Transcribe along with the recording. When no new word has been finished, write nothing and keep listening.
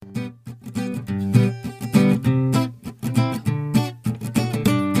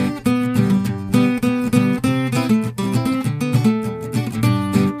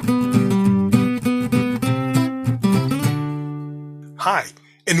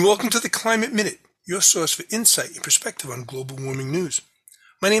and welcome to the Climate Minute, your source for insight and perspective on global warming news.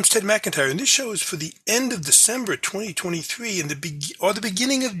 My name's Ted McIntyre, and this show is for the end of December 2023 and the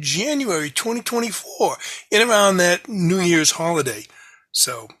beginning of January 2024, in around that New Year's holiday.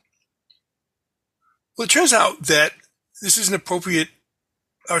 So, well, it turns out that this is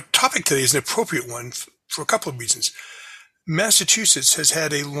our topic today is an appropriate one for a couple of reasons. Massachusetts has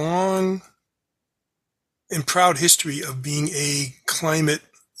had a long and proud history of being a climate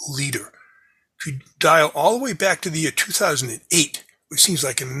leader. If you dial all the way back to the year 2008, which seems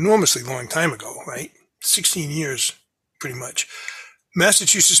like an enormously long time ago, right? 16 years, pretty much.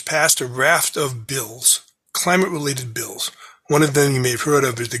 Massachusetts passed a raft of bills, climate-related bills. One of them you may have heard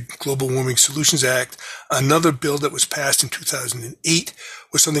of is the Global Warming Solutions Act. Another bill that was passed in 2008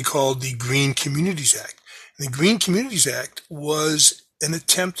 was something called the Green Communities Act. And the Green Communities Act was an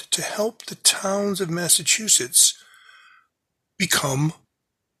attempt to help the towns of Massachusetts become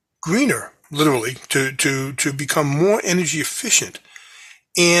greener, literally, to become more energy efficient.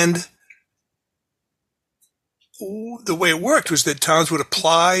 And the way it worked was that towns would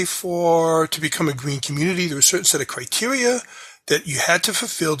apply to become a green community. There was a certain set of criteria that you had to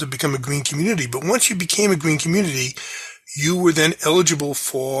fulfill to become a green community. But once you became a green community, you were then eligible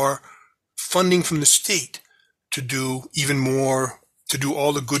for funding from the state to do even more, to do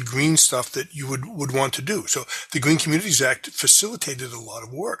all the good green stuff that you would want to do. So the Green Communities Act facilitated a lot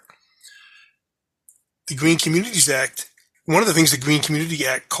of work. The Green Communities Act, one of the things the Green Community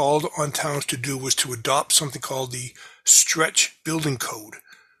Act called on towns to do was to adopt something called the Stretch Building Code,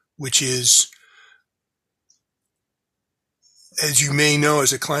 which is, as you may know,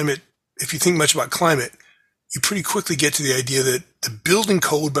 if you think much about climate, you pretty quickly get to the idea that the building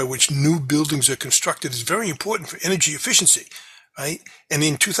code by which new buildings are constructed is very important for energy efficiency, right? And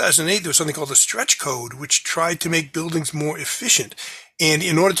in 2008, there was something called the Stretch Code, which tried to make buildings more efficient. And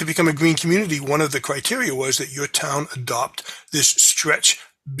in order to become a green community, one of the criteria was that your town adopt this Stretch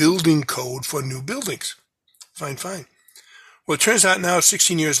Building Code for new buildings. Fine. Well, it turns out now,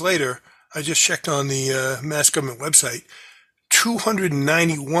 16 years later, I just checked on the Mass Government website,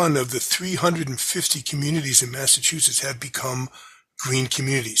 291 of the 350 communities in Massachusetts have become green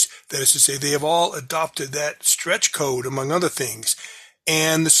communities. That is to say, they have all adopted that stretch code, among other things.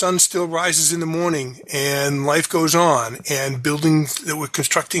 And the sun still rises in the morning, and life goes on, and buildings that we're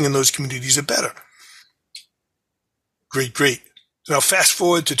constructing in those communities are better. Great. So now fast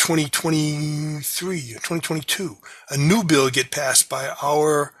forward to 2023, 2022. A new bill get passed by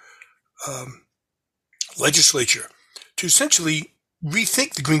our legislature to essentially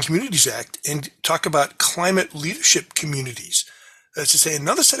rethink the Green Communities Act and talk about climate leadership communities. That's to say,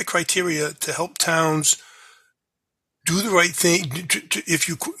 another set of criteria to help towns do the right thing. If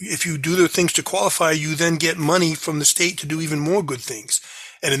you do the things to qualify, you then get money from the state to do even more good things.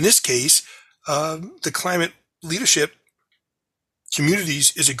 And in this case, the climate leadership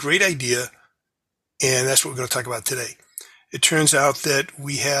communities is a great idea, and that's what we're going to talk about today. It turns out that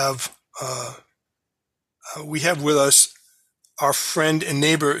we have with us our friend and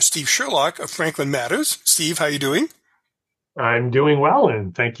neighbor Steve Sherlock of Franklin Matters. Steve, how are you doing? I'm doing well,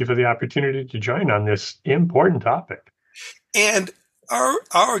 and thank you for the opportunity to join on this important topic. And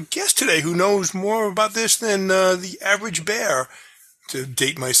our guest today, who knows more about this than the average bear, to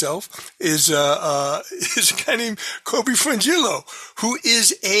date myself, is a guy named Kobe Frangillo, who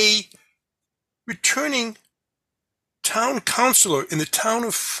is a returning town councilor in the town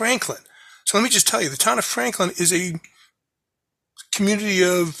of Franklin. So let me just tell you, the town of Franklin is a community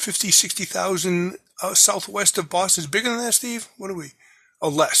of 50, 60,000 southwest of Boston. Is bigger than that, Steve? What are we? Oh,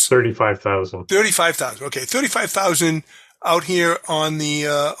 less. 35,000. 35,000. Okay, 35,000 out here on the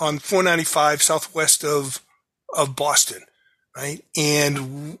on 495 southwest of Boston, right?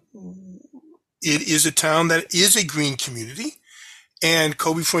 And it is a town that is a green community. And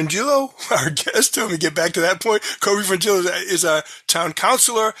Kobe Frangillo, our guest, let me get back to that point. Kobe Frangillo is a town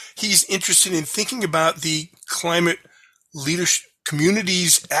councilor. He's interested in thinking about the Climate Leadership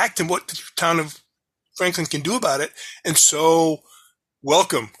Communities Act and what the town of Franklin can do about it. And so,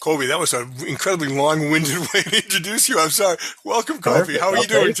 welcome, Kobe. That was an incredibly long-winded way to introduce you. I'm sorry. Welcome, Kobe. Perfect. How are you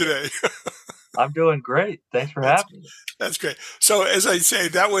doing today? I'm doing great. Thanks for having me. That's great. So, as I say,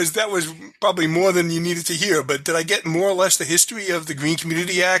 that was probably more than you needed to hear. But did I get more or less the history of the Green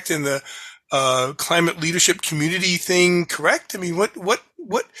Community Act and the climate leadership community thing correct? I mean, what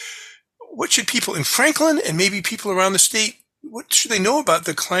should people in Franklin and maybe people around the state, what should they know about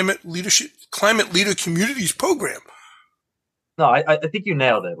the Climate Leader Communities program? No, I think you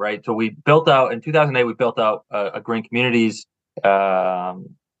nailed it, right? So we built out, in 2008, we built out a Green Communities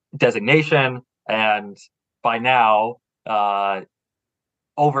designation, and by now,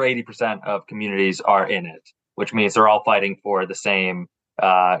 all over 80% of communities are in it, which means they're all fighting for the same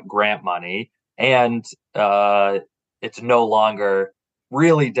grant money. And it's no longer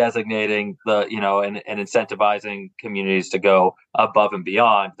really designating and incentivizing communities to go above and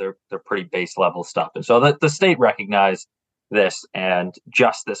beyond. They're pretty base level stuff. And so the state recognized this, and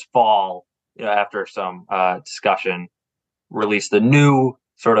just this fall, after some discussion, released the new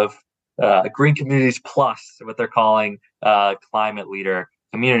sort of Green Communities Plus, what they're calling Climate Leader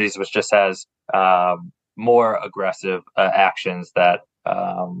Communities, which just has more aggressive actions that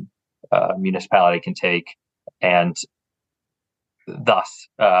a municipality can take, and thus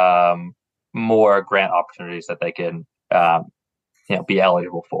more grant opportunities that they can be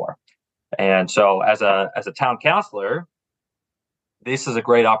eligible for. And so as a town councilor, this is a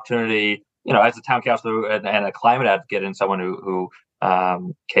great opportunity, as a town councilor and a climate advocate, and someone who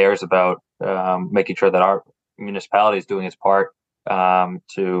cares about making sure that our municipality is doing its part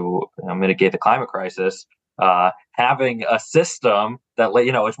to mitigate the climate crisis. Having a system that,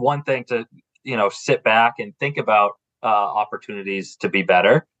 it's one thing to, sit back and think about opportunities to be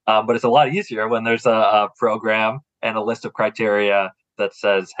better, but it's a lot easier when there's a program and a list of criteria that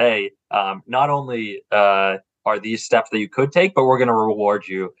says, hey, not only are these steps that you could take, but we're going to reward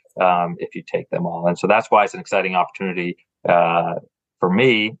you if you take them all. And so that's why it's an exciting opportunity for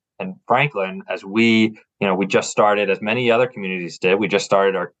me and Franklin, as we just started, as many other communities did. We just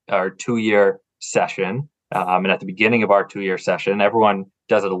started our 2-year session. And at the beginning of our 2-year session, everyone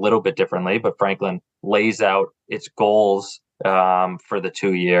does it a little bit differently, but Franklin lays out its goals for the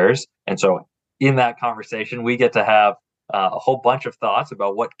 2 years. And so in that conversation, we get to have a whole bunch of thoughts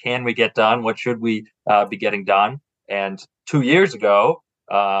about what can we get done, what should we be getting done. And 2 years ago,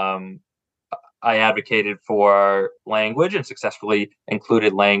 I advocated for language and successfully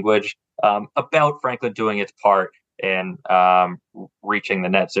included language about Franklin doing its part in reaching the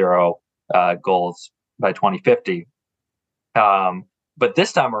net zero goals by 2050. But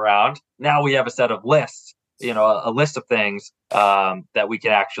this time around, now we have a set of lists, a list of things that we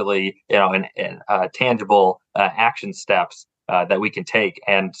can actually, and tangible action steps that we can take,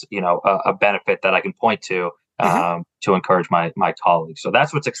 and, a benefit that I can point to encourage my colleagues. So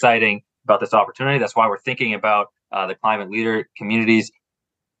that's what's exciting about this opportunity. That's why we're thinking about the climate leader communities.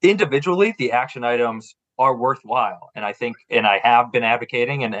 Individually, the action items are worthwhile. And I think, and I have been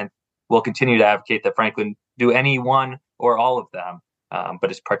advocating and will continue to advocate that Franklin do any one or all of them. But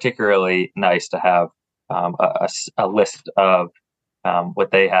it's particularly nice to have a list of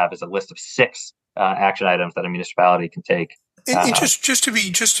what they have is a list of 6 action items that a municipality can take. And just to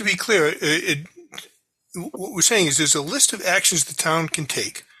be clear, what we're saying is there's a list of actions the town can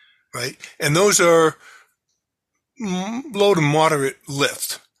take, right? And those are low to moderate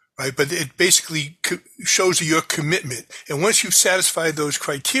lift, right? But it basically shows your commitment. And once you've satisfied those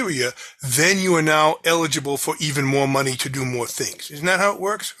criteria, then you are now eligible for even more money to do more things. Isn't that how it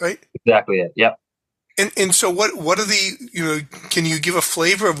works, right? Exactly it. Yep. And so what are the, can you give a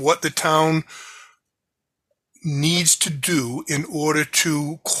flavor of what the town needs to do in order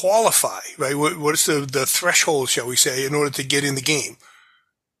to qualify, right? What is the threshold, shall we say, in order to get in the game?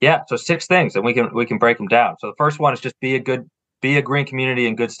 Yeah, so 6 things, and we can break them down. So the first one is just be a green community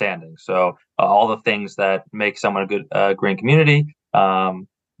in good standing. So all the things that make someone a good green community,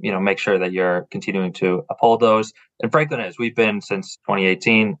 make sure that you're continuing to uphold those. And Franklin is. We've been since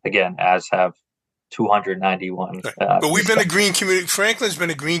 2018, again, as have 291. Right. But we've been a green community. Franklin's been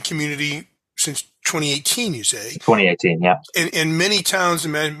a green community since 2018, you say? 2018, yeah. And many towns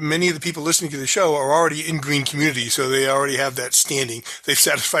and many of the people listening to the show are already in green communities, so they already have that standing. They've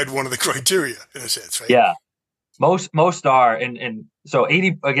satisfied one of the criteria, in a sense, right? Yeah. Most are, and so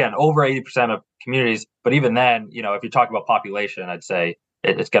over 80% of communities, but even then, if you talk about population, I'd say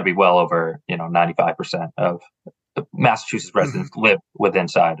it's got to be well over, 95% of the Massachusetts residents live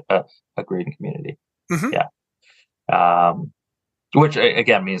inside a green community. Yeah. Which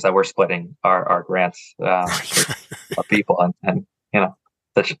again means that we're splitting our grants of people, and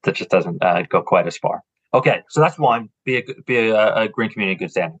that just doesn't go quite as far. Okay, so that's one. Be a green community in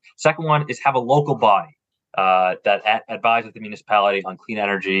good standing. Second one is have a local body that advises the municipality on clean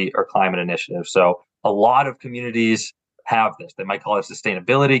energy or climate initiatives. So a lot of communities have this. They might call it a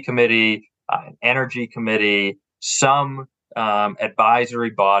sustainability committee, an energy committee, some advisory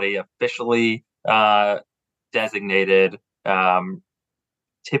body officially designated,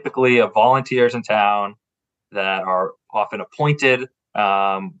 typically of volunteers in town that are often appointed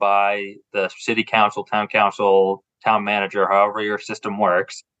by the city council, town manager, however your system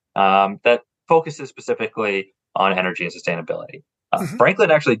works, that focuses specifically on energy and sustainability.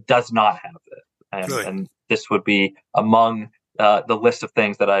 Franklin actually does not have this. And this would be among the list of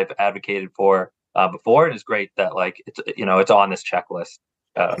things that I've advocated for before, and it's great that like it's on this checklist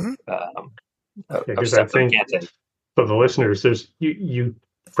Mhm. of Because I steps that we think can't take. for the listeners, there's you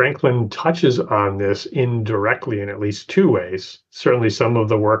Franklin touches on this indirectly in at least two ways. Certainly, some of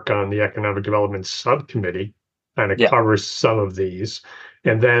the work on the Economic Development Subcommittee kind of Yeah, covers some of these,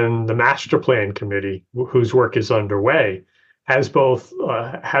 and then the Master Plan Committee, whose work is underway, has both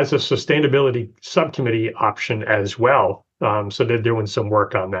has a sustainability subcommittee option as well. So they're doing some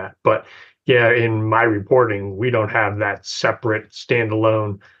work on that. But yeah, in my reporting, we don't have that separate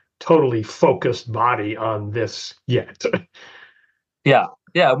standalone totally focused body on this yet. yeah.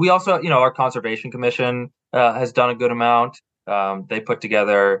 We also, our conservation commission has done a good amount. They put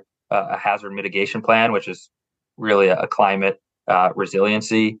together a hazard mitigation plan, which is really a climate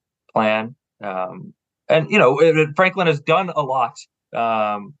resiliency plan. And Franklin has done a lot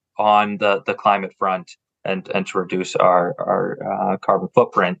on the climate front and to reduce our carbon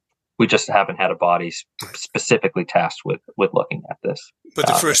footprint. We just haven't had a body specifically tasked with looking at this. But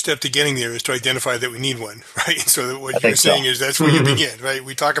the first step to getting there is to identify that we need one, right? So that I what you're think saying so. is that's where you begin, right?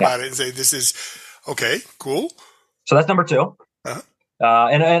 We talk about it and say, this is okay, cool. So that's number 2. Uh-huh.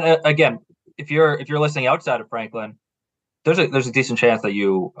 And again, if you're listening outside of Franklin, there's a decent chance that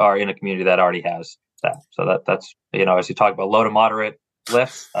you are in a community that already has that. So that's as you talk about low to moderate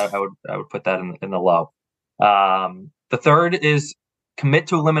lifts, I would put that in the low. The third is commit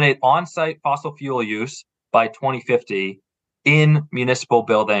to eliminate on-site fossil fuel use by 2050 in municipal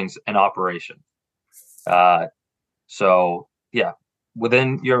buildings and operations. So yeah,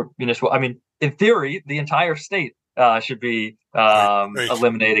 within your municipal, I mean, in theory, the entire state should be Right.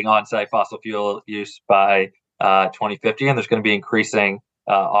 eliminating on-site fossil fuel use by 2050, and there's going to be increasing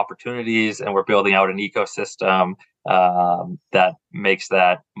opportunities, and we're building out an ecosystem that makes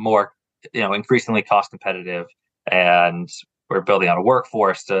that more, increasingly cost competitive, and we're building out a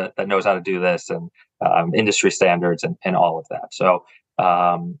workforce that knows how to do this, and industry standards and all of that. So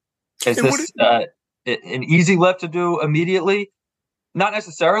is this an easy lift to do immediately? Not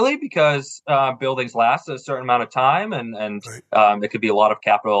necessarily, because buildings last a certain amount of time, and right. it could be a lot of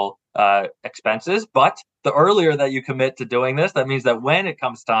capital expenses. But the earlier that you commit to doing this, that means that when it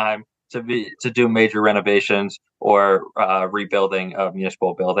comes time to do major renovations or rebuilding of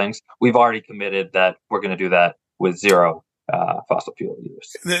municipal buildings, we've already committed that we're going to do that with zero fossil fuel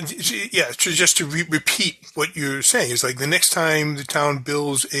use. Then, yeah, just to repeat what you're saying is like the next time the town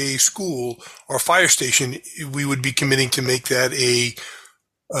builds a school or fire station, we would be committing to make that a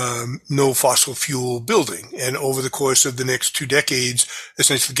no fossil fuel building, and over the course of the next 2 decades,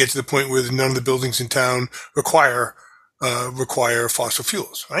 essentially get to the point where none of the buildings in town require fossil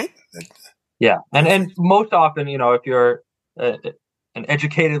fuels, right? Yeah, and most often, if you're an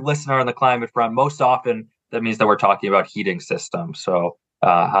educated listener on the climate front, most often that means that we're talking about heating systems. So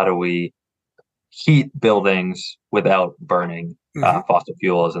how do we heat buildings without burning fossil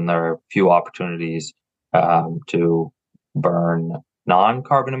fuels? And there are few opportunities to burn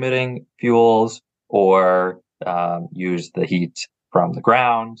non-carbon emitting fuels, or use the heat from the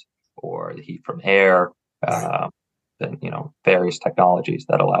ground or the heat from air. And various technologies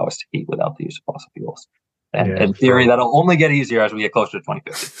that allow us to heat without the use of fossil fuels. And in theory, that'll only get easier as we get closer to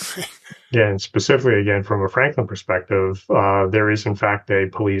 2050. Yeah, and specifically, again, from a Franklin perspective, there is, in fact, a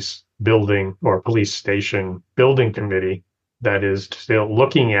police building or police station building committee that is still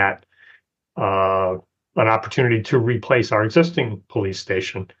looking at an opportunity to replace our existing police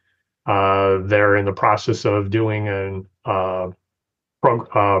station. They're in the process of doing an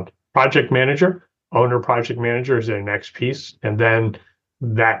project manager. Owner project manager is their next piece, and then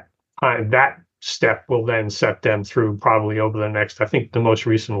that step will then set them through probably over the next, I think the most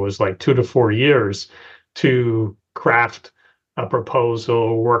recent was like 2 to 4 years to craft a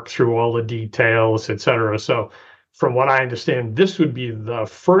proposal, work through all the details, et cetera. So from what I understand, this would be the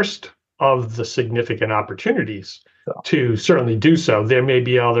first of the significant opportunities to certainly do so. There may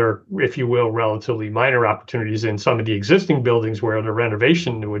be other, if you will, relatively minor opportunities in some of the existing buildings where the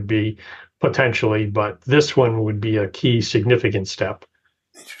renovation would be potentially, but this one would be a key significant step.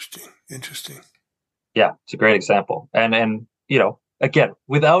 Interesting. Yeah, it's a great example. And again,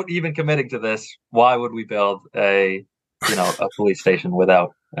 without even committing to this, why would we build a police station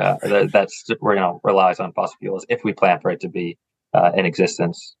without that's relies on fossil fuels if we plan for it to be in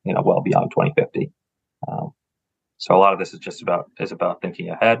existence well beyond 2050? So a lot of this is just about thinking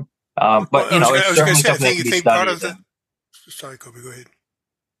ahead. But it's certainly something that can be studied. Sorry, Kobe, go ahead.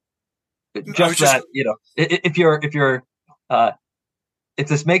 If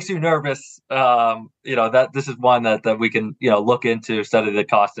this makes you nervous, that this is one that we can look into, study the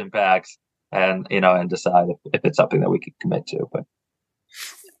cost impacts, and decide if it's something that we could commit to. But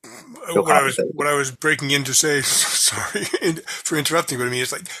what I was breaking in to say, sorry for interrupting, but I mean,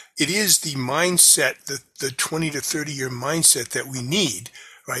 it's like, it is the mindset, the 20 to 30 year mindset that we need,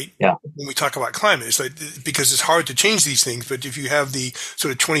 right? Yeah. When we talk about climate, it's like, because it's hard to change these things, but if you have the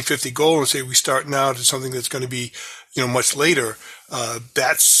sort of 2050 goal and say we start now to something that's going to be, much later,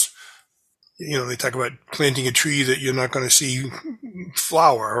 that's, they talk about planting a tree that you're not going to see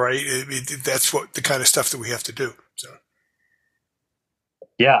flower, right? That's what the kind of stuff that we have to do. So.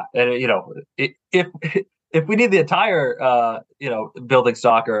 Yeah, and if we need the entire building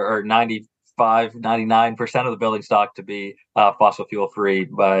stock or 99% of the building stock to be fossil fuel free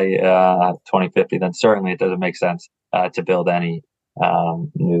by 2050, then certainly it doesn't make sense to build any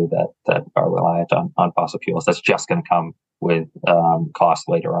new that are reliant on fossil fuels. That's just going to come with cost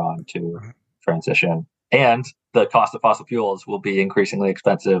later on to transition, and the cost of fossil fuels will be increasingly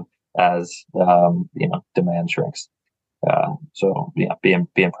expensive as demand shrinks. So being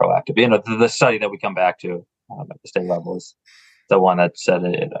proactive. The study that we come back to at the state level is the one that said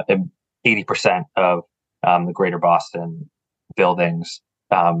 80% of the greater Boston buildings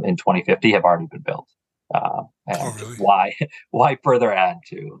in 2050 have already been built. And really? why further add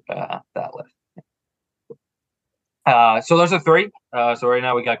to that list? So those are three. So right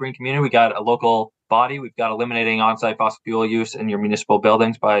now we got green community, we got a local body, we've got eliminating on-site fossil fuel use in your municipal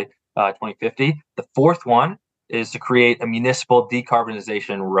buildings by 2050. The fourth one is to create a municipal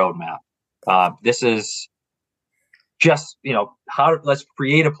decarbonization roadmap. This is just, let's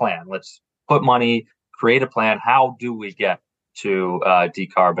create a plan. Let's put money, create a plan. How do we get to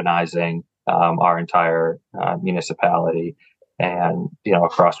decarbonizing our entire municipality, and,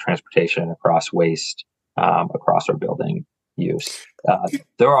 across transportation, across waste, across our building use?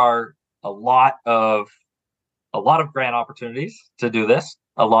 There are a lot of grant opportunities to do this,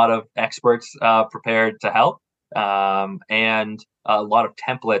 a lot of experts prepared to help. And a lot of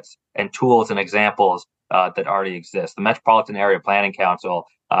templates and tools and examples that already exist. The Metropolitan Area Planning Council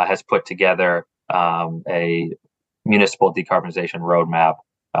has put together a municipal decarbonization roadmap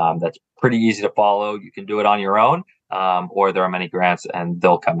that's pretty easy to follow. You can do it on your own, or there are many grants, and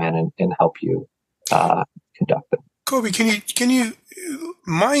they'll come in and help you conduct them. Kobe, can you?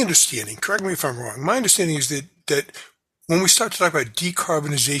 My understanding, correct me if I'm wrong. My understanding is that when we start to talk about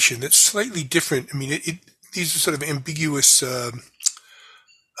decarbonization, that's slightly different. I mean, these are sort of ambiguous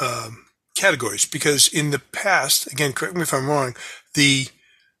categories, because in the past, again, correct me if I'm wrong, the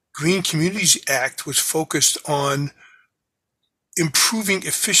Green Communities Act was focused on improving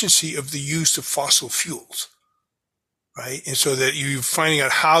efficiency of the use of fossil fuels, right? And so that you're finding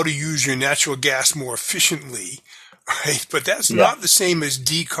out how to use your natural gas more efficiently, right? But that's not the same as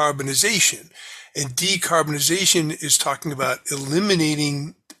decarbonization. And decarbonization is talking about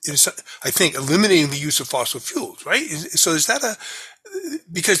eliminating the use of fossil fuels, right? So is that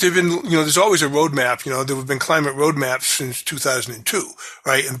because there've been, there's always a roadmap, there have been climate roadmaps since 2002,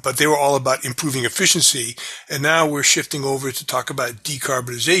 right? But they were all about improving efficiency. And now we're shifting over to talk about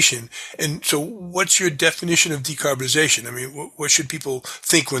decarbonization. And so what's your definition of decarbonization? I mean, what should people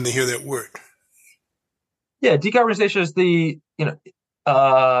think when they hear that word? Yeah, decarbonization is the,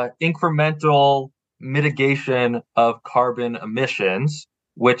 incremental mitigation of carbon emissions,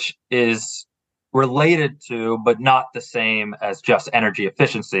 which is related to, but not the same as just energy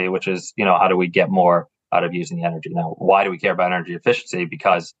efficiency, which is, how do we get more out of using the energy? Now, why do we care about energy efficiency?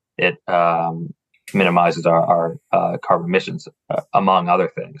 Because it minimizes our carbon emissions, among other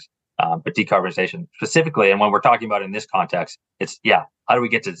things. But decarbonization specifically, and when we're talking about in this context, it's, how do we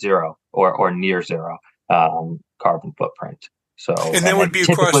get to zero or near zero carbon footprint? So, and that would be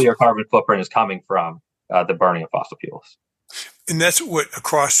typically your carbon footprint is coming from the burning of fossil fuels. And that's what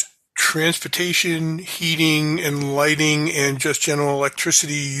across transportation, heating and lighting, and just general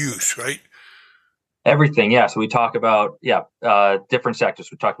electricity use, right? Everything, yeah. So we talk about, different sectors.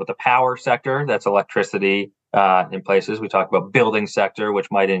 We talk about the power sector, that's electricity in places. We talk about building sector, which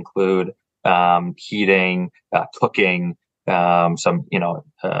might include heating, cooking, some,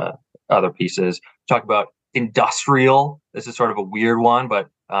 other pieces. We talk about industrial. This is sort of a weird one, but,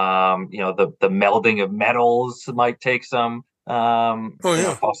 the melding of metals might take some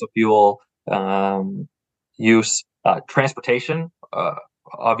fossil fuel use. Transportation,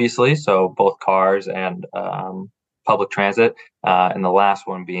 obviously, so both cars and public transit, and the last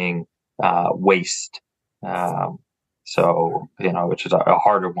one being waste. So, which is a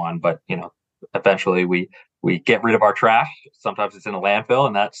harder one, but eventually we get rid of our trash. Sometimes it's in a landfill,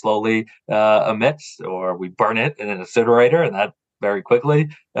 and that slowly emits, or we burn it in an incinerator, and that very quickly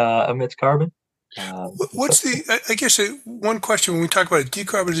emits carbon. What's I guess one question when we talk about a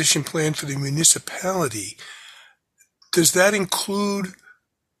decarbonization plan for the municipality, does that include,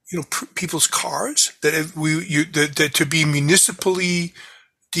 people's cars that to be municipally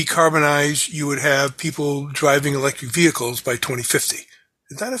decarbonized, you would have people driving electric vehicles by 2050?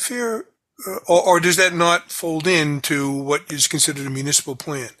 Is that a fair, or does that not fold into what is considered a municipal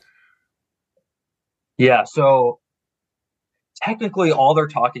plan? Yeah, so technically all they're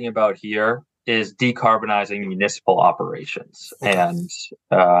talking about here is decarbonizing municipal operations. Okay. And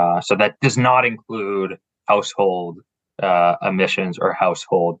so that does not include household emissions or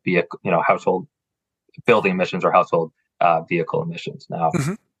household vehicle, household building emissions or household vehicle emissions. Now,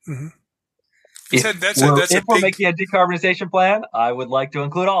 if we're making a decarbonization plan, I would like to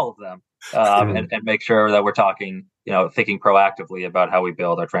include all of them and make sure that we're talking, thinking proactively about how we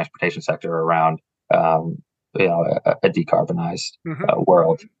build our transportation sector around, a decarbonized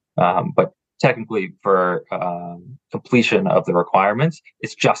world. But technically, for completion of the requirements,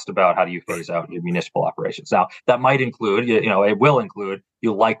 it's just about how do you phase out your municipal operations. Now, that might include, it will include,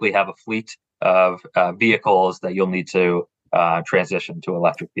 you'll likely have a fleet of vehicles that you'll need to transition to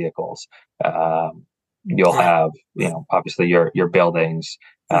electric vehicles. You'll have, obviously your buildings.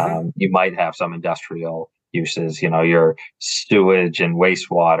 You might have some industrial uses, your sewage and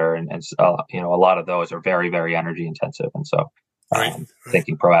wastewater, and a lot of those are very, very energy intensive. And so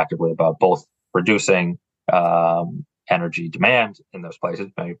thinking proactively about both reducing energy demand in those places,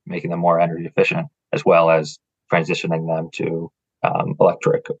 making them more energy efficient, as well as transitioning them to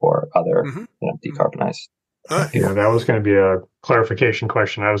electric or other decarbonized. Yeah, that was going to be a clarification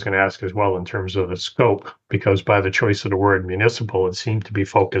question I was going to ask as well in terms of the scope, because by the choice of the word municipal, it seemed to be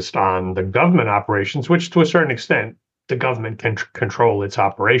focused on the government operations, which to a certain extent, the government can control its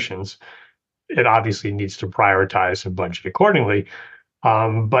operations. It obviously needs to prioritize and budget accordingly.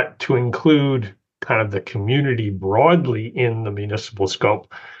 But to include kind of the community broadly in the municipal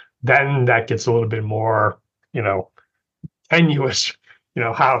scope, then that gets a little bit more, tenuous,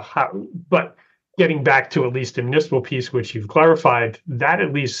 but getting back to at least the municipal piece, which you've clarified, that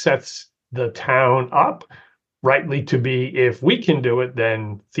at least sets the town up rightly to be, if we can do it,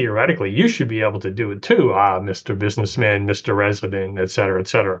 then theoretically you should be able to do it too, Mr. Businessman, Mr. Resident, et cetera, et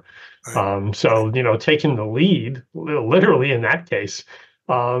cetera. So, taking the lead, literally in that case,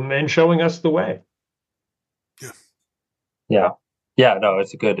 and showing us the way. Yeah. No,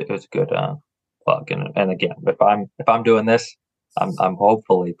 it's a good plug. And again, if I'm doing this, I'm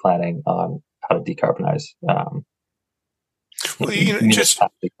hopefully planning on how to decarbonize.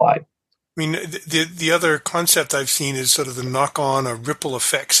 The other concept I've seen is sort of the knock-on or ripple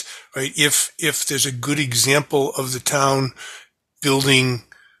effects, right? If there's a good example of the town building,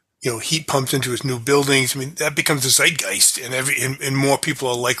 heat pumps into its new buildings, that becomes a zeitgeist, and more people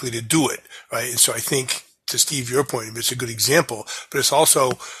are likely to do it, right? And so I think, to Steve, your point, it's a good example, but it's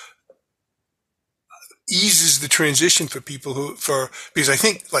also eases the transition for people because I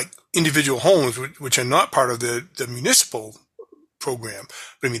think like individual homes, which are not part of the municipal program,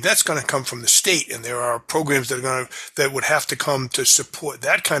 but that's going to come from the state, and there are programs that would have to come to support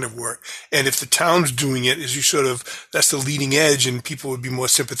that kind of work. And if the town's doing it, that's the leading edge, and people would be more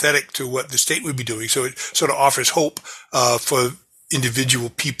sympathetic to what the state would be doing. So it sort of offers hope for individual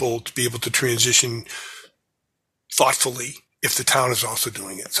people to be able to transition thoughtfully if the town is also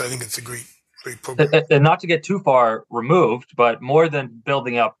doing it. So I think it's a great program. And not to get too far removed, but more than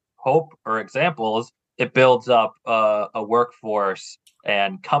building up hope or examples, it builds up a workforce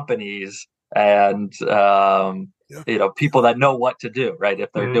and companies and people that know what to do, right?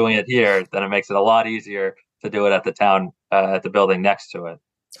 If they're doing it here, then it makes it a lot easier to do it at the town, at the building next to it.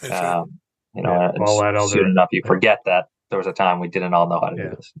 Soon enough you forget that there was a time we didn't all know how to do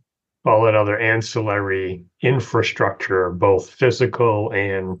this. All that other ancillary infrastructure, both physical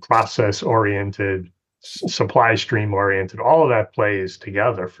and process oriented, supply stream oriented, all of that plays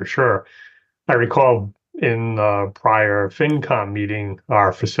together for sure. I recall in the prior FinCom meeting,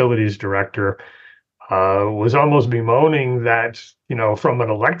 our facilities director was almost bemoaning that, from an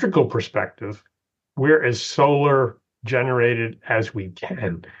electrical perspective, we're as solar generated as we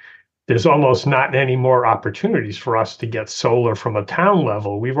can. There's almost not any more opportunities for us to get solar from a town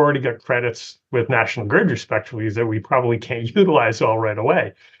level. We've already got credits with National Grid, respectively, that we probably can't utilize all right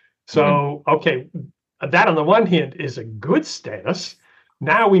away. So, okay, that on the one hand is a good status.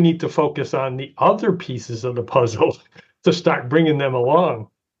 Now we need to focus on the other pieces of the puzzle to start bringing them along.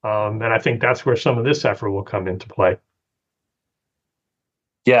 And I think that's where some of this effort will come into play.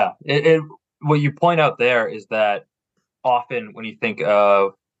 Yeah. What you point out there is that often when you think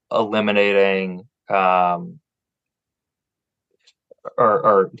of eliminating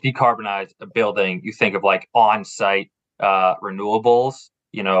or decarbonize a building, you think of like on-site renewables,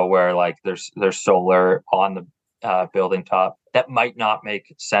 where like there's solar on the building top. That might not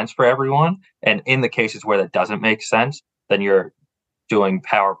make sense for everyone. And in the cases where that doesn't make sense, then you're doing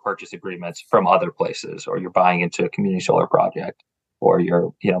power purchase agreements from other places, or you're buying into a community solar project, or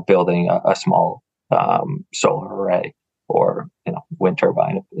you're building a small solar array, or wind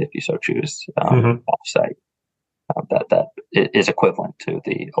turbine if you so choose, off-site. That is equivalent to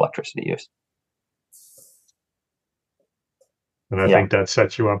the electricity use. And I think that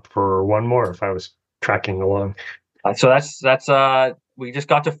sets you up for one more if I was tracking along. So that's we just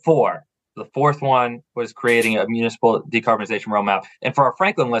got to 4. The 4th one was creating a municipal decarbonization roadmap. And for our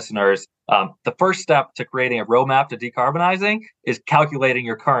Franklin listeners, the first step to creating a roadmap to decarbonizing is calculating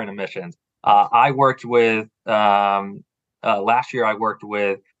your current emissions. I worked with last year. I worked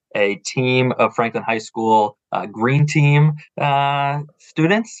with a team of Franklin High School Green Team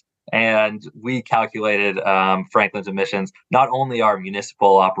students, and we calculated Franklin's emissions, not only our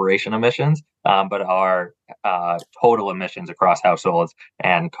municipal operation emissions, but our total emissions across households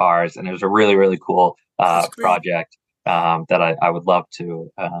and cars. And it was a really, really cool project that I would love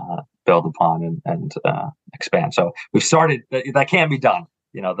to build upon and expand. So we've started, that can be done.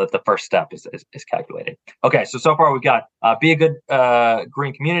 The first step is calculating. Okay, so far we've got be a good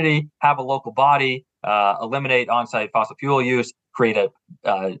green community, have a local body, eliminate on-site fossil fuel use, create a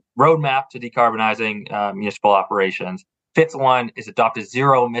roadmap to decarbonizing municipal operations. 5th one is adopt a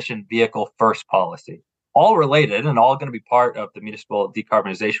zero-emission vehicle first policy. All related and all going to be part of the municipal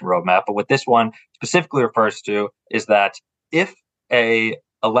decarbonization roadmap. But what this one specifically refers to is that if a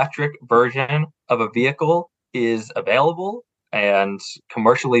electric version of a vehicle is available and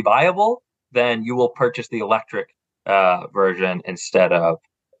commercially viable, then you will purchase the electric version instead of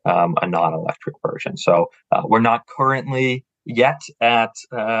a non-electric version. So we're not currently yet at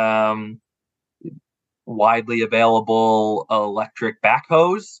widely available electric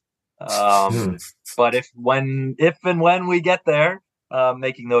backhoes, but if and when we get there,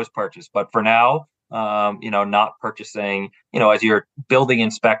 making those purchases. But for now, not purchasing. As your building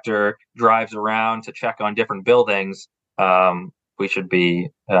inspector drives around to check on different buildings, we should be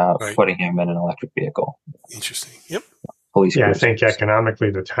putting him in an electric vehicle. Interesting. Yep. Police. Yeah, I think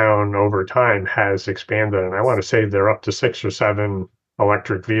economically the town over time has expanded, and I want to say they're up to 6 or 7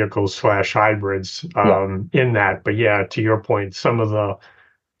 electric vehicles / hybrids in that. But yeah, to your point, some of the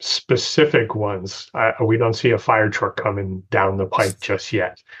specific ones, we don't see a fire truck coming down the pike just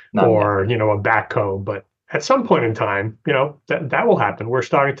yet, or a backhoe. But at some point in time, that will happen. We're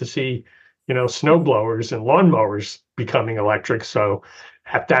starting to see snow blowers and lawnmowers becoming electric. So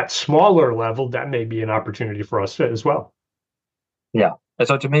at that smaller level, that may be an opportunity for us as well. Yeah. And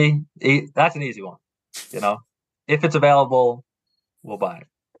so to me, that's an easy one. If it's available, we'll buy it.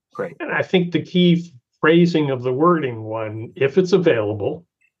 Great. And I think the key phrasing of the wording one, if it's available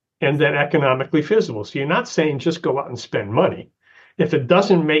and then economically feasible. So you're not saying just go out and spend money. If it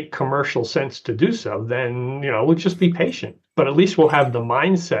doesn't make commercial sense to do so, then, we'll just be patient. But at least we'll have the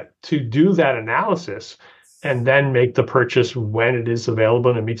mindset to do that analysis and then make the purchase when it is available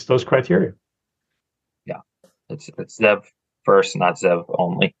and it meets those criteria. Yeah. It's ZEV first, not ZEV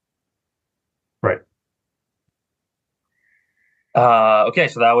only. Right. Okay,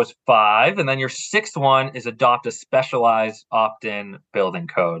 so that was 5. And then your 6th one is adopt a specialized opt-in building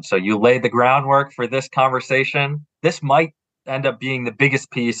code. So you laid the groundwork for this conversation. This might end up being the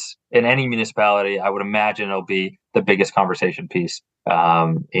biggest piece in any municipality. I would imagine it'll be the biggest conversation piece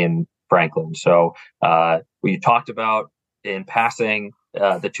in Franklin. So we talked about in passing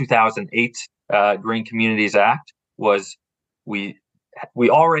the 2008 Green Communities Act was we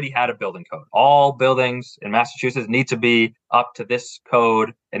already had a building code. All buildings in Massachusetts need to be up to this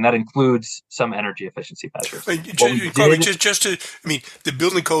code, and that includes some energy efficiency measures. The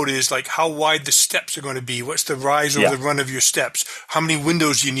building code is like how wide the steps are going to be, what's the rise or the run of your steps, how many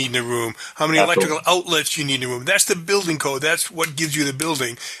windows you need in a room, how many electrical outlets you need in a room. That's the building code. That's what gives you the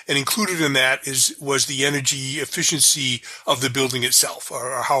building. And included in that was the energy efficiency of the building itself,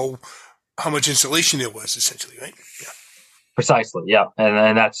 or how much insulation there was, essentially, right? Yeah. Precisely, yeah,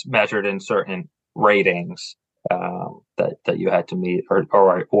 and that's measured in certain ratings that you had to meet, or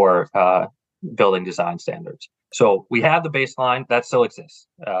building design standards. So we have the baseline that still exists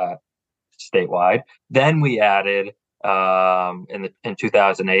statewide. Then we added in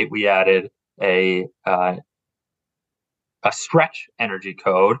 2008 we added a stretch energy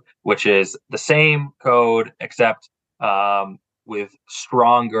code, which is the same code except with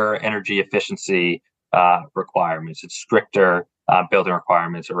stronger energy efficiency requirements. It's stricter building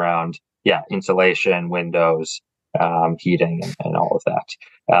requirements around insulation, windows, heating, and all with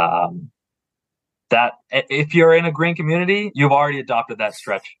that. That if you're in a green community, you've already adopted that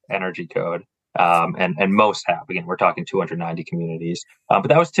stretch energy code. And most have. Again, we're talking 290 communities. But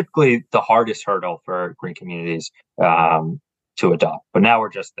that was typically the hardest hurdle for green communities to adopt. But now we're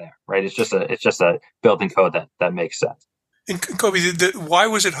just there, right? It's just a building code that makes sense. And Kobe, why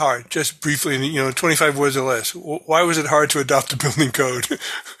was it hard? Just briefly, 25 words or less. Why was it hard to adopt the building code?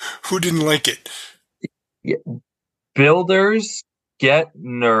 Who didn't like it? Yeah. Builders get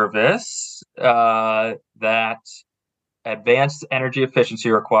nervous that advanced energy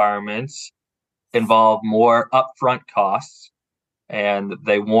efficiency requirements involve more upfront costs, and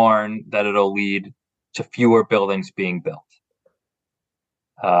they warn that it'll lead to fewer buildings being built.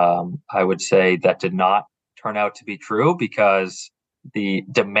 I would say that did not turn out to be true because the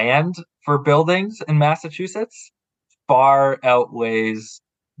demand for buildings in Massachusetts far outweighs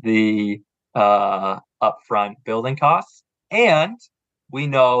the upfront building costs. And we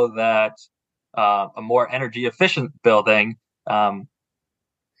know that a more energy efficient building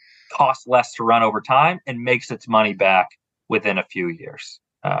costs less to run over time and makes its money back within a few years.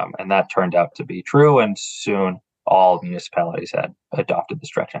 And that turned out to be true. And soon all municipalities had adopted the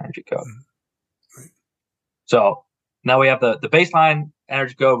stretch energy code. Right. So now we have the baseline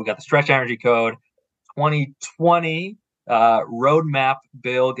energy code. We got the stretch energy code. 2020 roadmap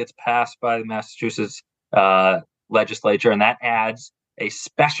bill gets passed by the Massachusetts legislature, and that adds a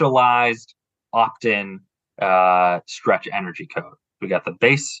specialized opt-in stretch energy code. We got the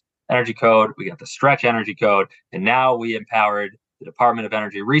base energy code, we got the stretch energy code, and now we empowered the Department of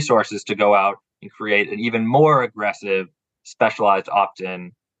Energy Resources to go out and create an even more aggressive specialized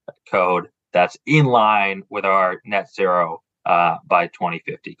opt-in code that's in line with our net zero by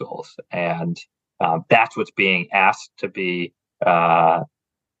 2050 goals. And that's what's being asked to be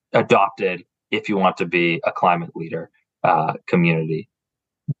adopted if you want to be a climate leader community.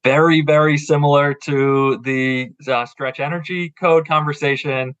 Very, very similar to the stretch energy code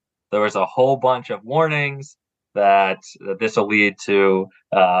conversation. There was a whole bunch of warnings that this will lead to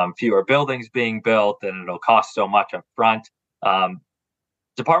fewer buildings being built and it'll cost so much up front.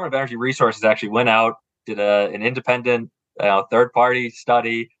 Department of Energy Resources actually went out, did an independent third-party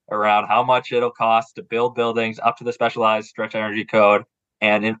study around how much it'll cost to build buildings up to the specialized stretch energy code.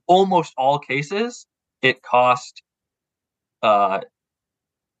 And in almost all cases, it cost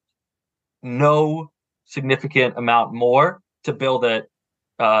no significant amount more to build it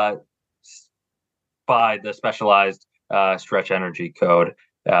by the specialized stretch energy code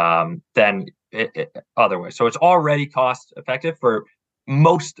than otherwise. So it's already cost effective for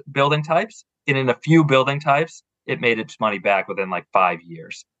most building types. And in a few building types, it made its money back within like 5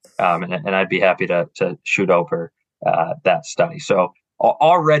 years. And I'd be happy to shoot over that study. So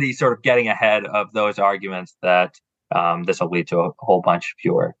already sort of getting ahead of those arguments that this will lead to a whole bunch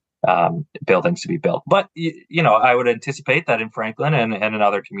fewer buildings to be built. But, I would anticipate that in Franklin and in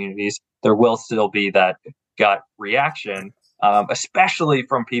other communities, there will still be that gut reaction, especially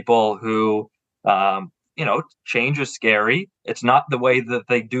from people who, change is scary. It's not the way that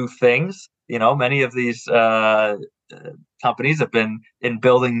they do things. Many of these companies have been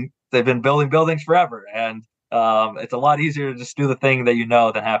building buildings forever. And it's a lot easier to just do the thing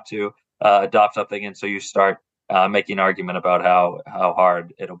that than have to adopt something. And so you start making an argument about how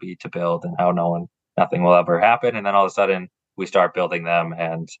hard it'll be to build and how nothing will ever happen. And then all of a sudden we start building them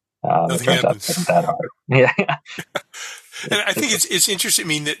and it turns out it isn't that hard. Yeah. And I think it's interesting. I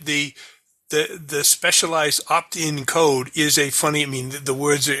mean, that the specialized opt-in code is a funny, the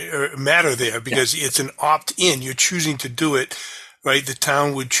words matter there because it's an opt-in. You're choosing to do it, right? The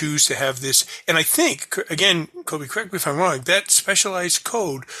town would choose to have this. And I think, again, Kobe, correct me if I'm wrong, that specialized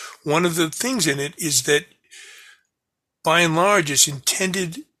code, one of the things in it is that by and large is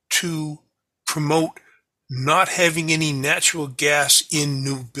intended to promote not having any natural gas in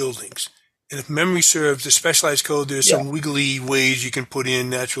new buildings. And if memory serves, the specialized code, there's some wiggly ways you can put in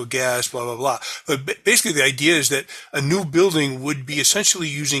natural gas, blah, blah, blah. But basically the idea is that a new building would be essentially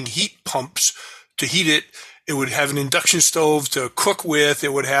using heat pumps to heat it. It would have an induction stove to cook with.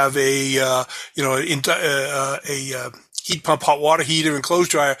 It would have a heat pump, hot water heater, and clothes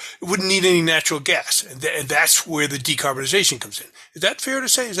dryer. It wouldn't need any natural gas. And that's where the decarbonization comes in. Is that fair to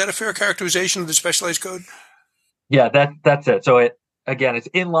say? Is that a fair characterization of the specialized code? Yeah, that's it. So it's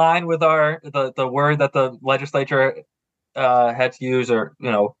in line with the word that the legislature had to use, or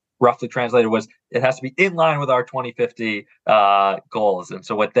roughly translated was it has to be in line with our 2050 goals. And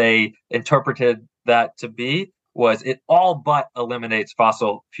so what they interpreted that to be was it all but eliminates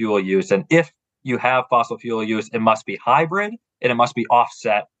fossil fuel use. And if you have fossil fuel use, it must be hybrid and it must be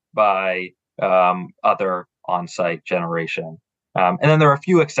offset by other on-site generation. And then there are a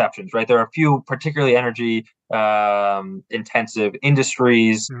few exceptions, right? There are a few particularly energy intensive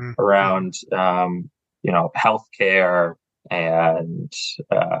industries around, healthcare and,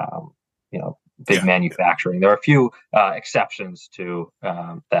 big manufacturing. There are a few exceptions to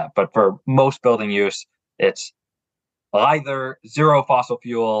that. But for most building use, it's either zero fossil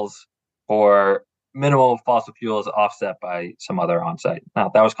fuels or minimal fossil fuels offset by some other on-site. Now,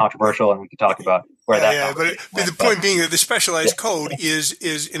 that was controversial, and we could talk about where that but the point being that the specialized code is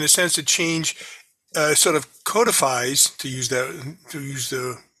in a sense a change, sort of codifies, to use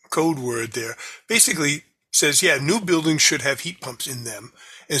the code word there, basically says, new buildings should have heat pumps in them.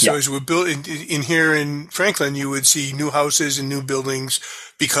 And so as we're building in here in Franklin, you would see new houses and new buildings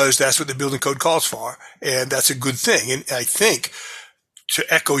because that's what the building code calls for. And that's a good thing. And I think, to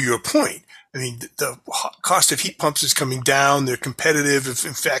echo your point, I mean, the cost of heat pumps is coming down. They're competitive. If,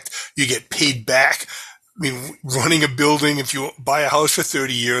 in fact, you get paid back. I mean, running a building, if you buy a house for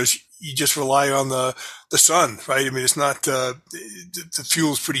 30 years, you just rely on the sun, right? I mean, it's not, the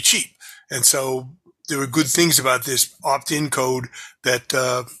fuel's pretty cheap. And so there are good things about this opt-in code that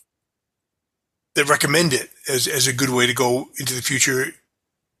recommend it as a good way to go into the future.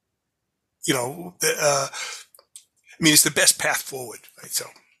 I mean, it's the best path forward, right? So.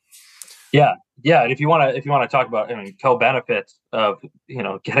 Yeah. And if you want to talk about co-benefits of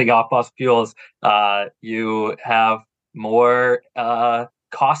getting off fossil fuels, you have more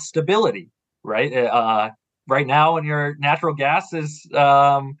cost stability, right? Right now, when your natural gas is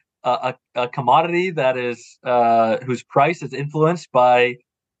a commodity that is whose price is influenced by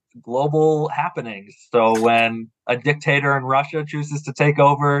global happenings. So when a dictator in Russia chooses to take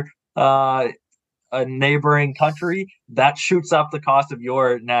over a neighboring country, that shoots up the cost of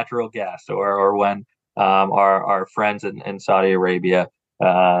your natural gas, or when our friends in Saudi Arabia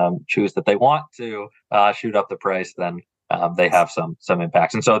choose that they want to shoot up the price, then they have some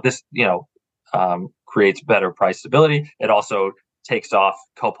impacts. And so this creates better price stability. It also takes off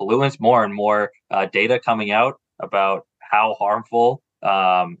co-pollutants. More and more data coming out about how harmful.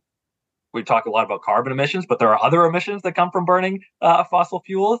 We talk a lot about carbon emissions, but there are other emissions that come from burning fossil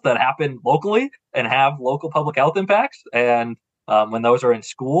fuels that happen locally and have local public health impacts. And when those are in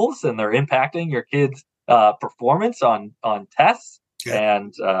schools and they're impacting your kids' performance on tests,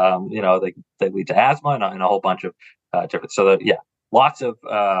 and they lead to asthma and a whole bunch of different. So lots of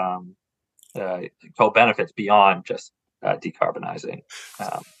co-benefits beyond just decarbonizing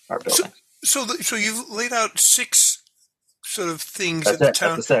our buildings. So you've laid out 6 sort of things that the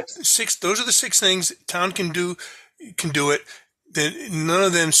town. Six. Those are the 6 things town can do it. Then none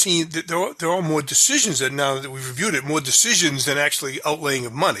of them seem that there are more decisions that, now that we've reviewed it, more decisions than actually outlaying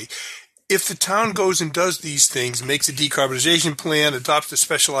of money. If the town goes and does these things, makes a decarbonization plan, adopts the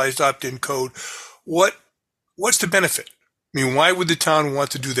specialized opt-in code, what's the benefit? I mean, why would the town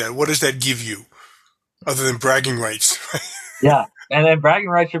want to do that? What does that give you, other than bragging rights? Yeah, and then bragging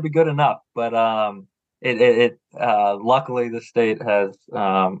rights should be good enough, but luckily the state has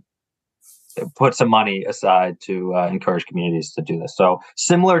put some money aside to encourage communities to do this. So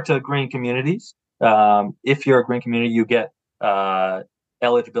similar to green communities, if you're a green community, you get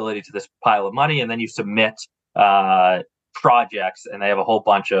eligibility to this pile of money, and then you submit projects, and they have a whole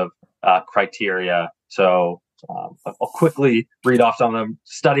bunch of criteria. So I'll quickly read off some of them: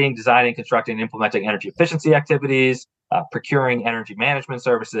 studying, designing, constructing, and implementing energy efficiency activities, procuring energy management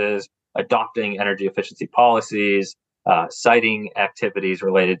services, adopting energy efficiency policies, siting activities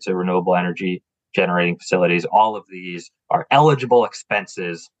related to renewable energy generating facilities. All of these are eligible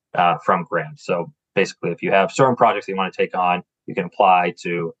expenses from grants. So basically, if you have certain projects you want to take on, you can apply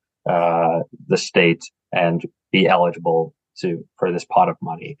to the state and be eligible for this pot of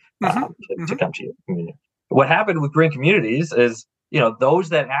money to come to your community. What happened with green communities is, those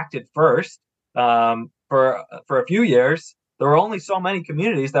that acted first, for a few years, there were only so many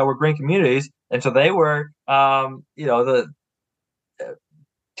communities that were green communities, and so they were,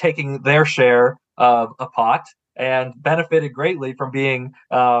 taking their share of a pot and benefited greatly from being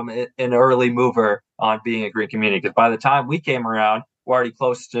an early mover on being a green community. Because by the time we came around, we're already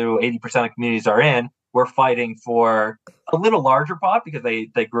close to 80% of communities are in. We're fighting for a little larger pot because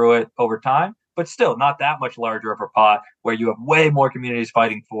they grew it over time, but still not that much larger of a pot where you have way more communities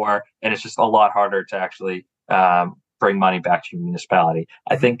fighting for, and it's just a lot harder to actually bring money back to your municipality.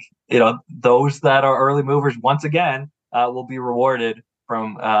 I think, those that are early movers, once again, will be rewarded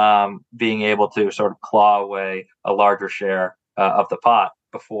from being able to sort of claw away a larger share of the pot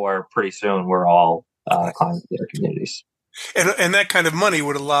before pretty soon we're all ClimateLeader communities. And that kind of money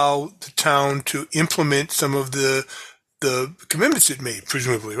would allow the town to implement some of the commitments it made,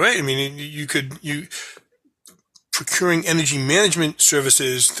 presumably, right? I mean, you procuring energy management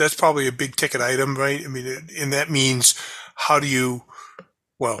services, that's probably a big ticket item, right? I mean, and that means how do you,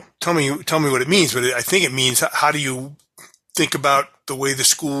 well, tell me what it means, but I think it means how do you think about the way the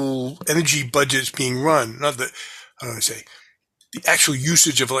school energy budget is being run? Not the, I don't want to say, the actual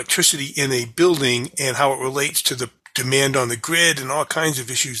usage of electricity in a building and how it relates to the demand on the grid and all kinds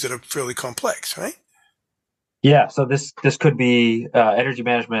of issues that are fairly complex, right? Yeah, so this could be energy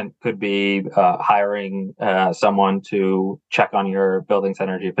management could be hiring someone to check on your building's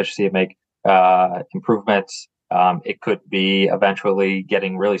energy efficiency and make improvements. It could be eventually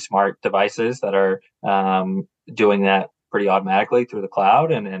getting really smart devices that are doing that pretty automatically through the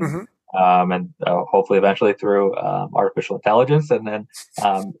cloud and hopefully eventually through artificial intelligence, and then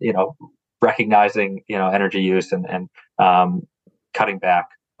recognizing energy use and cutting back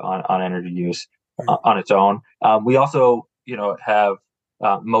on energy use on its own. We also, have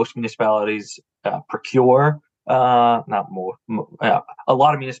most municipalities procure, not more, a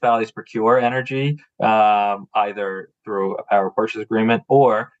lot of municipalities procure energy either through a power purchase agreement,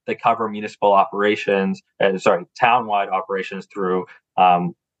 or they cover municipal operations, townwide operations through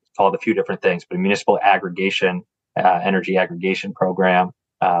called a few different things, but a municipal aggregation, energy aggregation program.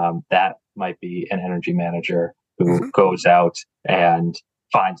 That might be an energy manager who goes out and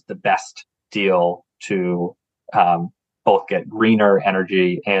finds the best deal to both get greener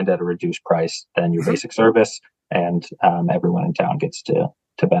energy and at a reduced price than your basic service, and everyone in town gets to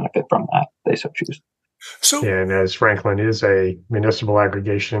benefit from that. They so choose. And as Franklin is a municipal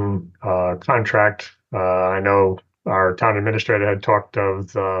aggregation contract, I know our town administrator had talked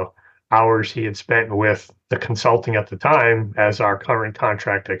of the hours he had spent with the consulting at the time as our current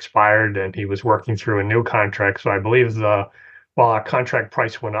contract expired, and he was working through a new contract. So I believe while our contract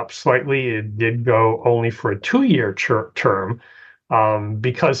price went up slightly, it did go only for a 2-year term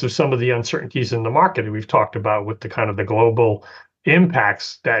because of some of the uncertainties in the market we've talked about with the kind of the global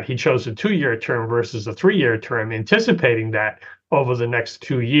impacts, that he chose a 2-year term versus a 3-year term, anticipating that over the next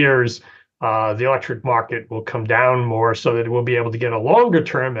 2 years, the electric market will come down more so that we'll be able to get a longer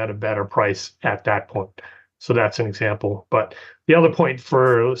term at a better price at that point. So that's an example. But the other point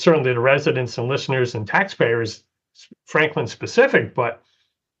for certainly the residents and listeners and taxpayers, Franklin specific, but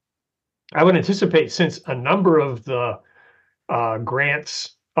I would anticipate, since a number of the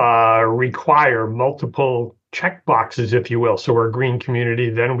grants require multiple check boxes, if you will. So we're a green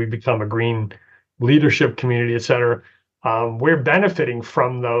community, then we become a green leadership community, et cetera. We're benefiting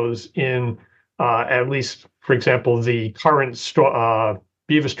from those in at least, for example, the current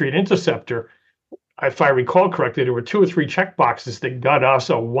Beaver Street Interceptor. If I recall correctly, there were 2 or 3 check boxes that got us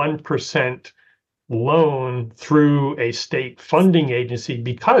a 1% loan through a state funding agency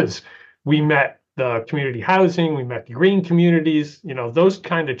because we met the community housing, we met the green communities. Those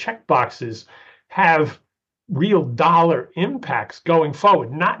kind of check boxes have real dollar impacts going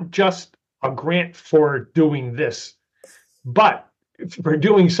forward, not just a grant for doing this, but if we're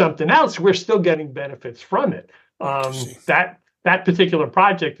doing something else, we're still getting benefits from it. That particular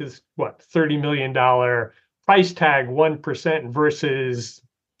project is what, $30 million price tag, 1% versus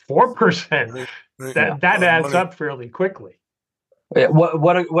 4%. That adds up fairly quickly. Yeah,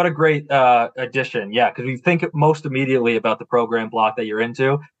 what a great addition. Yeah, because we think most immediately about the program block that you're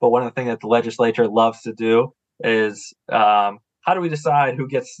into, but one of the things that the legislature loves to do is how do we decide who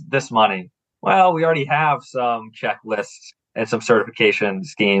gets this money? Well, we already have some checklists and some certification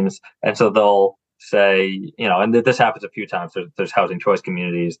schemes, and so they'll say, and this happens a few times. There's housing choice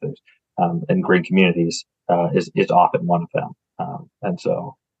communities, there's and green communities is often one of them, and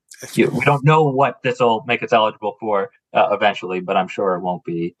so. We don't know what this will make us eligible for eventually, but I'm sure it won't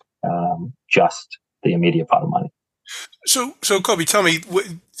be just the immediate pot of money. So Kobe, tell me,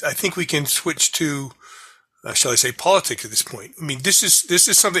 I think we can switch to, shall I say, politics at this point. I mean, this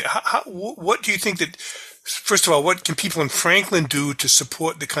is something. What do you think that? First of all, what can people in Franklin do to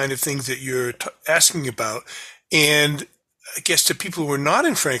support the kind of things that you're asking about? And I guess to people who are not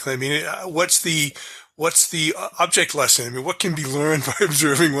in Franklin, I mean, what's the object lesson? I mean, what can be learned by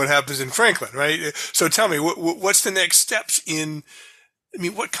observing what happens in Franklin, right? So tell me, what's the next steps in, I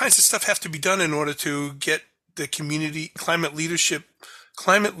mean, what kinds of stuff have to be done in order to get the community climate leader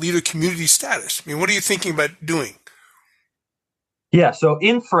community status? I mean, what are you thinking about doing? Yeah, so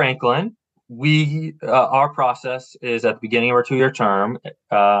in Franklin, our process is at the beginning of our 2-year term,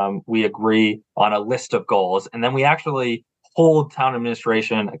 we agree on a list of goals, and then we actually hold town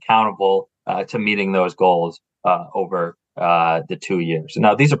administration accountable to meeting those goals over the 2 years.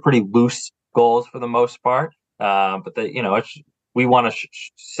 Now, these are pretty loose goals for the most part, but we want to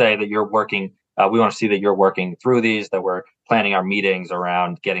say that you're working. We want to see that you're working through these, that we're planning our meetings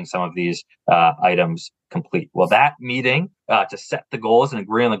around getting some of these items complete. Well, that meeting to set the goals and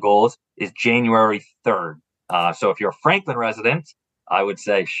agree on the goals is January 3rd. So if you're a Franklin resident, I would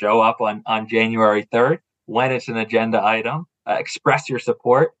say show up on January 3rd when it's an agenda item. Express your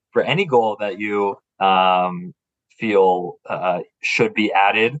support for any goal that you feel should be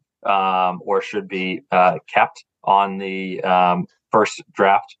added or should be kept on the first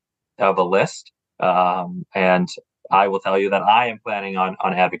draft of a list. And I will tell you that I am planning on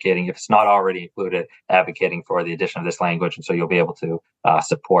advocating, if it's not already included, advocating for the addition of this language. And so you'll be able to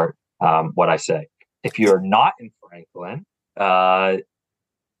support what I say. If you're not in Franklin,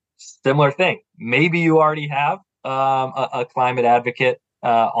 similar thing. Maybe you already have a climate advocate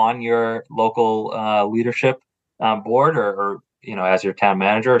on your local leadership board, or as your town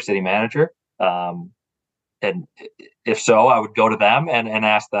manager or city manager. And if so, I would go to them and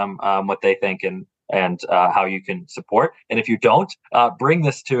ask them what they think and how you can support. And if you don't, bring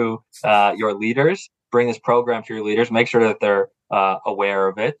this to your leaders, bring this program to your leaders, make sure that they're aware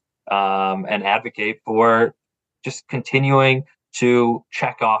of it, and advocate for just continuing to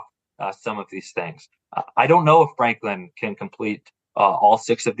check off some of these things. I don't know if Franklin can complete all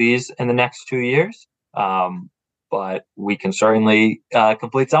 6 of these in the next 2 years, but we can certainly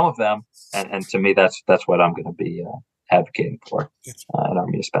complete some of them. And to me, that's what I'm going to be advocating for in our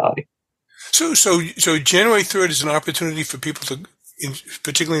municipality. So January 3rd is an opportunity for people to,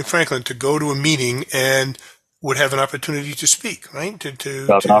 particularly in Franklin, to go to a meeting and would have an opportunity to speak, right? To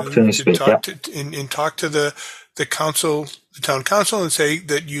talk to the council, the town council, and say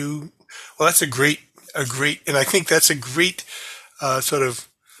that that's a great, and I think that's a great sort of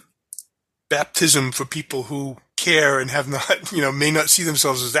baptism for people who care and have not, may not see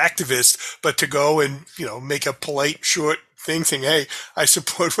themselves as activists, but to go and, make a polite, short thing saying, hey, I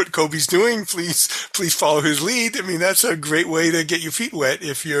support what Kobe's doing. Please follow his lead. I mean, that's a great way to get your feet wet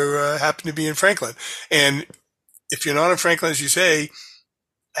if you're happen to be in Franklin. And if you're not in Franklin, as you say,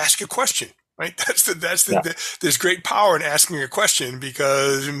 ask a question, right? There's great power in asking a question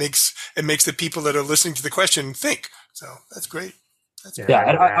because it makes the people that are listening to the question think. So that's great.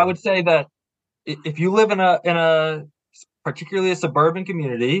 And I would say that if you live in a particularly a suburban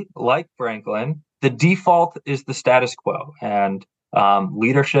community like Franklin, the default is the status quo, and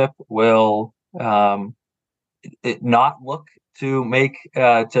leadership will not look to make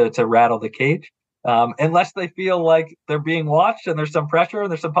to rattle the cage unless they feel like they're being watched and there's some pressure and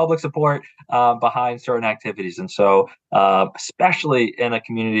there's some public support behind certain activities. And so, especially in a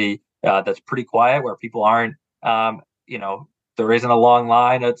community that's pretty quiet, where people aren't, there isn't a long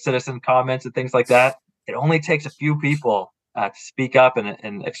line of citizen comments and things like that. It only takes a few people to speak up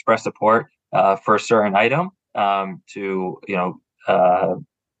and express support for a certain item to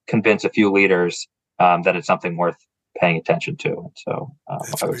convince a few leaders that it's something worth paying attention to. And so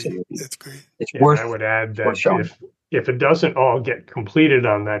I would say that's great. It's worth. I would add that if it doesn't all get completed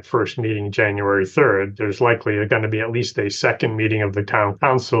on that first meeting, January 3rd, there's likely going to be at least a second meeting of the town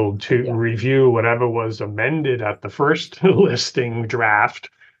council to review whatever was amended at the first listing draft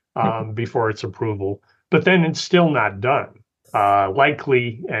before its approval. But then it's still not done.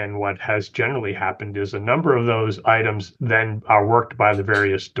 Likely, and what has generally happened is a number of those items then are worked by the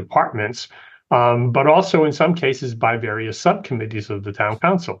various departments, but also in some cases by various subcommittees of the town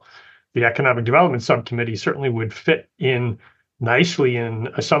council. The Economic Development Subcommittee certainly would fit in nicely in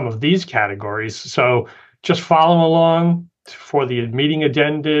some of these categories. So just follow along for the meeting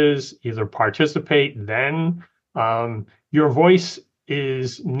agendas, either participate then. Your voice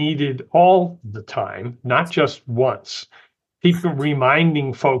is needed all the time, not just once. Keep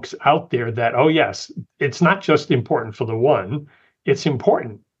reminding folks out there that, oh, yes, it's not just important for the one, it's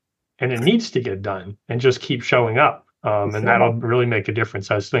important and it needs to get done, and just keep showing up. And that'll really make a difference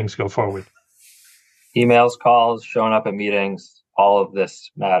as things go forward. Emails, calls, showing up at meetings, all of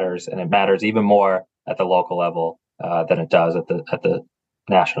this matters, and it matters even more at the local level than it does at the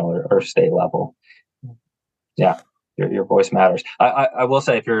national or state level. Yeah, your voice matters. I will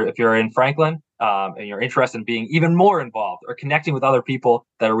say, if you're in Franklin and you're interested in being even more involved or connecting with other people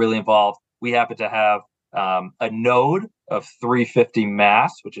that are really involved, we happen to have a node of 350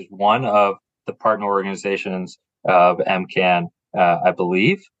 Mass, which is one of the partner organizations of MCAN, I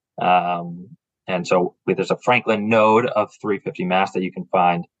believe. And so there's a Franklin node of 350 Mass that you can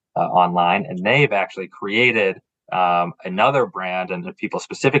find online. And they've actually created another brand, and people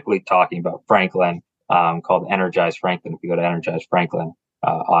specifically talking about Franklin, called Energize Franklin. If you go to Energize Franklin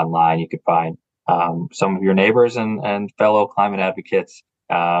online, you can find some of your neighbors and fellow climate advocates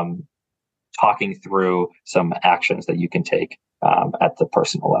talking through some actions that you can take at the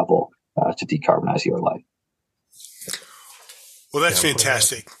personal level to decarbonize your life. Well, that's standpoint.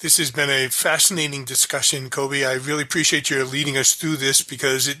 fantastic. This has been a fascinating discussion, Kobe. I really appreciate your leading us through this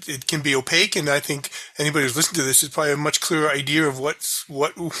because it can be opaque, and I think anybody who's listening to this is probably a much clearer idea of what's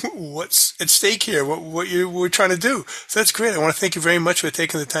at stake here, what we're trying to do. So that's great. I want to thank you very much for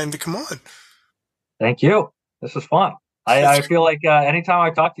taking the time to come on. Thank you. This was fun. I feel like anytime I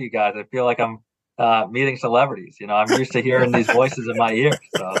talk to you guys, I feel like I'm meeting celebrities. You know, I'm used to hearing these voices in my ear,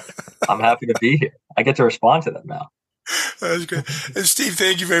 so I'm happy to be here. I get to respond to them now. That's good. And Steve,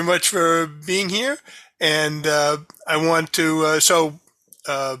 thank you very much for being here. And I want to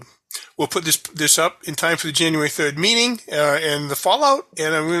we'll put this up in time for the January 3rd meeting and the fallout.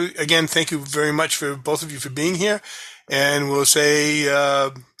 And I really, again, thank you very much for both of you for being here. And we'll say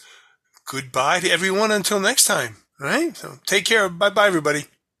goodbye to everyone until next time. All right? So take care. Bye-bye, everybody.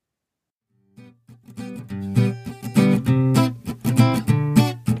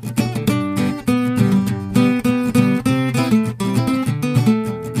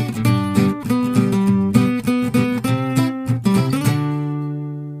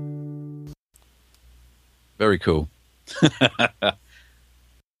 Very cool.